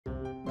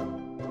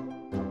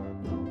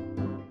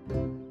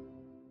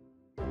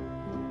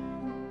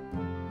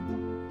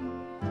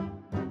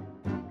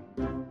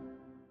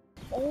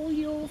all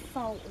your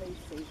fault,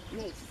 Lucy.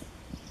 Yes.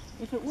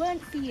 If it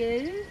weren't for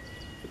you,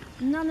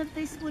 none of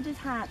this would have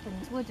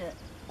happened, would it?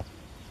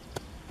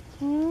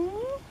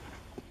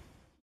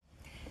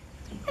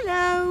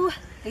 Hello,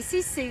 this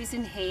is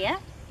Susan here,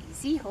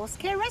 Easy Horse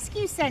Care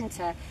Rescue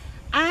Centre.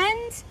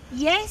 And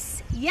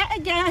yes, yet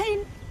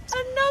again,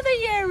 another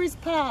year has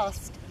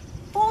passed.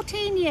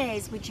 14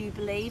 years, would you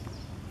believe?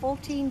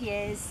 14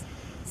 years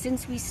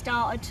since we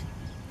started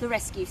the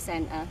rescue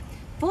centre.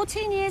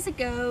 14 years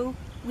ago,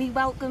 we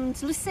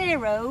welcomed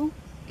Lucero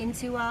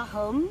into our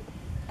home,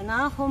 and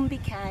our home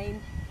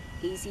became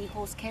Easy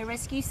Horse Care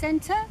Rescue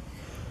Centre,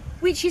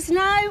 which is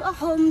now a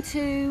home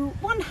to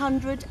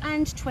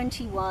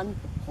 121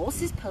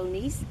 horses,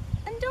 ponies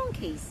and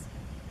donkeys.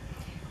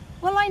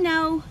 Well, I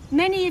know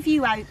many of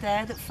you out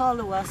there that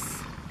follow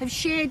us have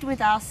shared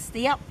with us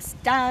the ups,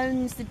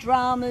 downs, the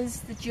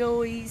dramas, the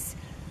joys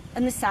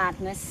and the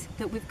sadness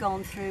that we've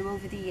gone through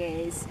over the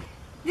years.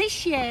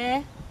 This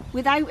year,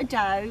 without a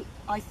doubt,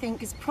 I think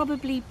has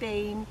probably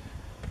been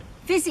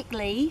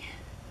physically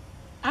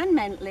and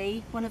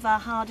mentally one of our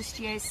hardest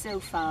years so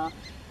far.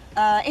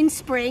 In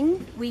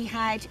spring, we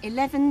had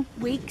 11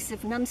 weeks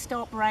of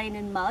non-stop rain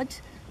and mud,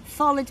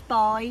 followed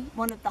by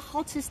one of the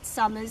hottest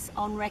summers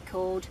on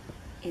record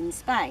in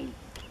Spain.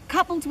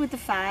 Coupled with the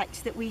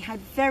fact that we had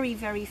very,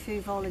 very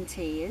few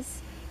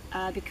volunteers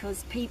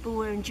because people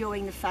were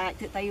enjoying the fact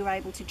that they were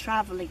able to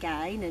travel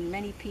again, and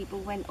many people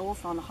went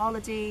off on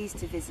holidays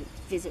to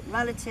visit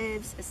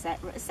relatives,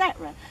 etc.,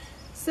 etc.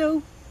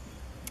 So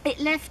it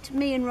left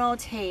me and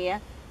Rod here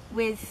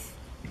with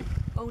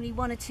only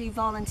 1 or 2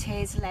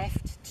 volunteers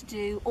left to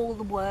do all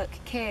the work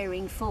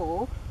caring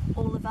for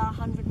all of our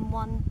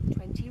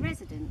 120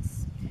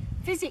 residents.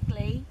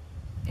 Physically,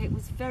 it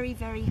was very,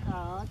 very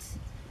hard,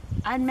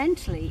 and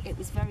mentally it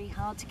was very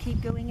hard to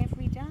keep going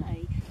every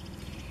day.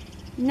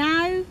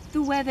 Now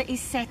the weather is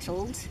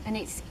settled and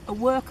it's a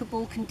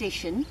workable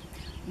condition,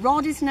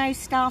 Rod has now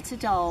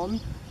started on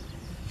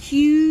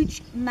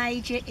huge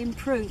major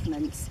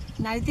improvements.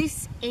 Now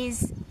this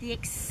is the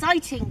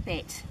exciting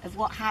bit of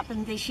what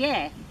happened this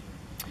year.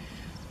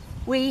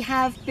 We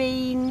have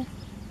been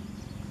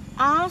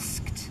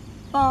asked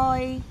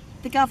by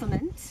the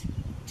government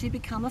to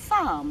become a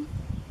farm.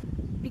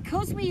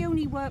 Because we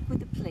only work with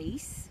the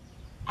police,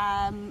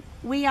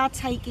 we are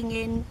taking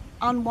in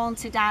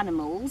unwanted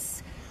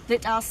animals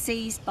that are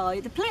seized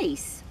by the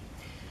police.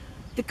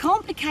 The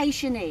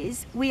complication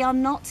is we are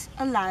not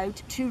allowed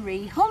to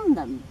rehome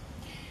them.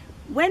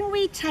 When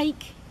we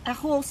take a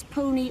horse,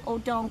 pony or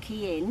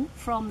donkey in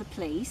from the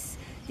police,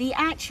 the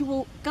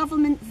actual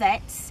government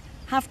vets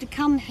have to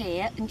come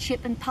here and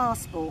chip and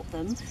passport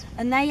them,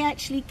 and they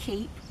actually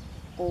keep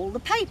all the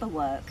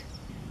paperwork.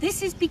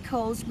 This is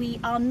because we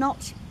are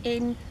not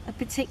in a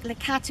particular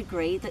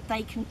category that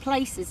they can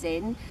place us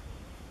in.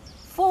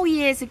 4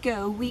 years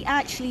ago, we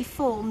actually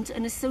formed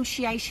an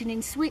association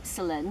in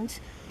Switzerland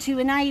to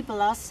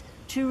enable us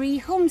to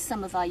rehome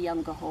some of our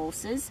younger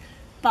horses,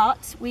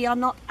 but we are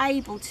not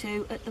able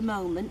to at the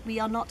moment. We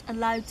are not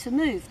allowed to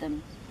move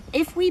them.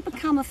 If we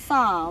become a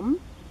farm,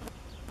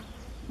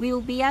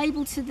 we'll be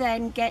able to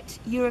then get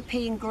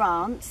European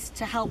grants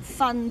to help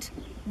fund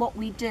what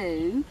we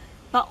do,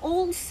 but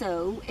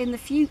also in the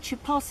future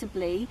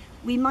possibly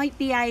we might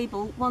be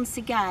able once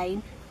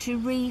again to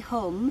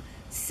rehome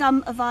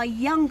some of our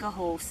younger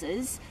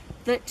horses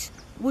that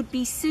would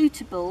be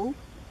suitable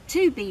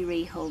to be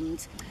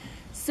rehomed.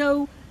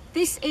 So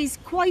this is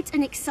quite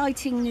an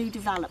exciting new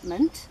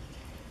development.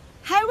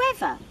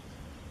 However,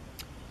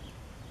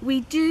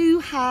 we do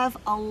have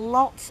a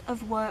lot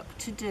of work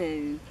to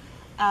do.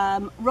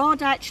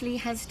 Rod actually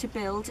has to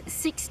build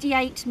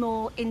 68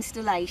 more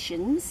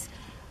installations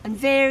and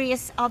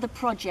various other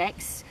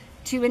projects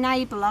to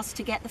enable us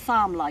to get the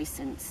farm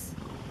licence,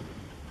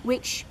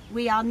 which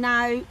we are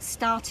now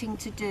starting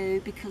to do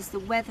because the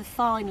weather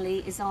finally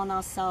is on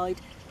our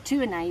side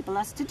to enable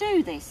us to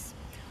do this.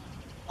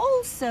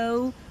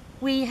 Also,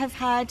 we have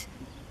had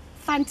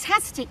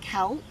fantastic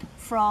help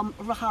from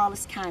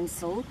Rojales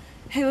Council,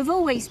 who have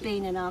always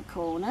been in our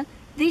corner.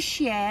 This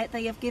year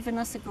they have given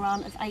us a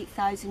grant of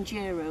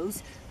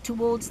 €8,000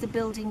 towards the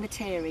building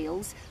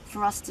materials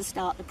for us to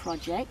start the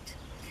project.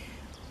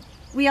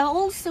 We are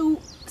also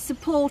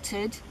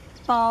supported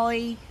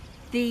by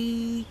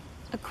the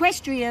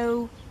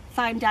Equestrio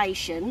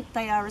Foundation.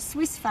 They are a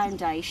Swiss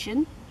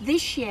foundation.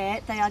 This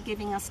year they are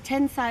giving us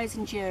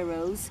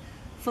 €10,000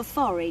 for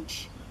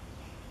forage,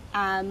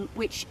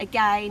 which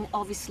again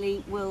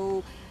obviously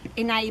will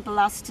enable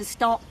us to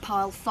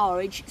stockpile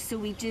forage so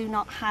we do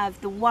not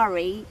have the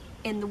worry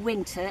in the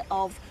winter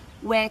of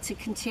where to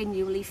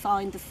continually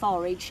find the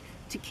forage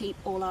to keep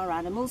all our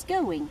animals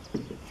going.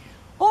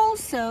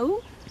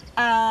 Also,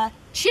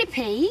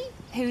 Chippy,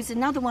 who's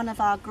another one of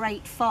our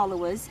great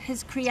followers,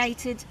 has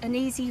created an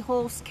Easy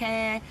Horse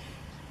Care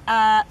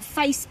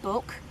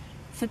Facebook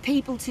for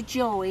people to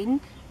join,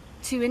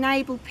 to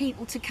enable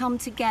people to come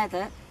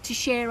together to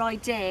share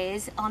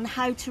ideas on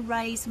how to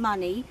raise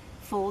money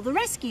for the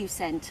rescue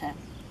centre.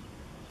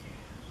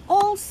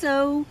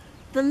 Also,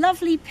 the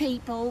lovely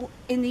people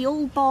in the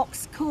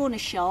Albox corner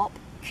shop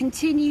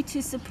continue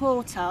to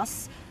support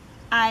us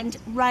and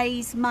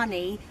raise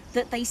money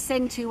that they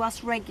send to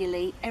us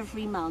regularly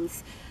every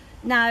month.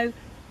 Now,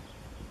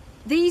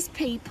 these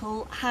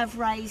people have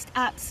raised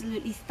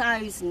absolutely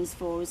thousands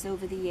for us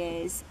over the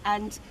years,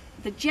 and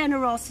the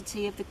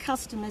generosity of the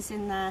customers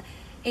in their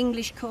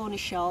English corner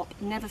shop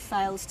never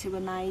fails to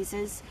amaze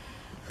us.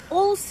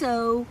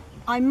 Also,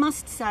 I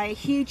must say a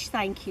huge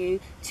thank you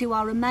to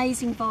our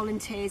amazing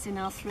volunteers in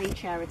our 3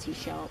 charity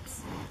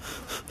shops.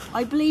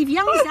 I believe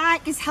young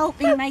Zach is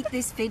helping make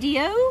this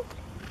video.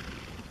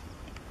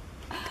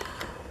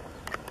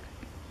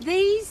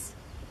 These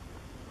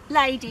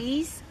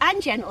ladies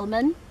and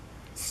gentlemen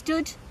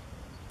stood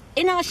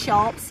in our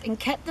shops and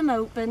kept them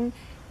open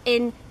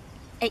in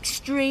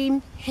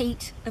extreme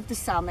heat of the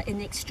summer. In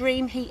the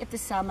extreme heat of the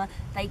summer,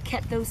 they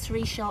kept those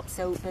 3 shops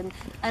open,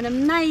 and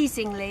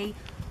amazingly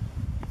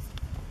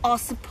our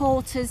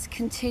supporters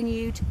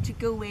continued to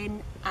go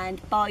in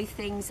and buy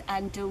things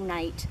and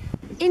donate.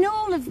 In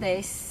all of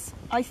this,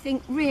 I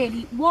think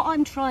really what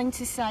I'm trying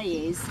to say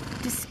is,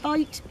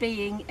 despite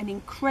being an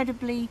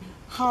incredibly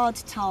hard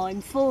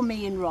time for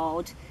me and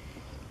Rod,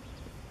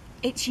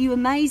 it's you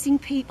amazing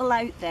people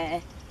out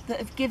there that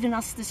have given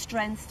us the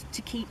strength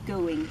to keep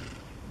going.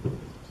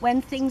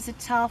 When things are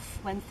tough,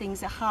 when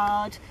things are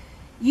hard,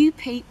 you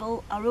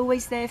people are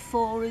always there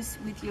for us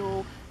with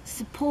your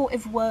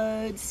supportive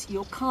words,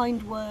 your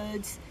kind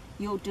words,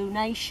 your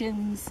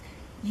donations.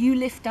 You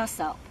lift us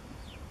up.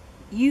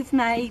 You've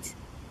made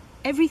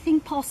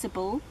everything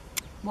possible,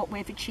 what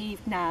we've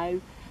achieved now,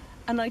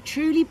 and I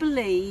truly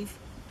believe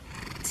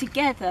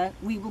together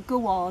we will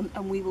go on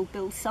and we will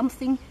build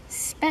something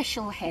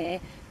special here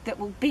that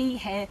will be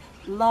here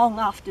long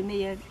after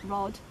me and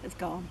Rod have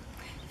gone.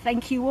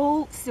 Thank you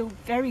all so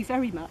very,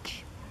 very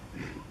much.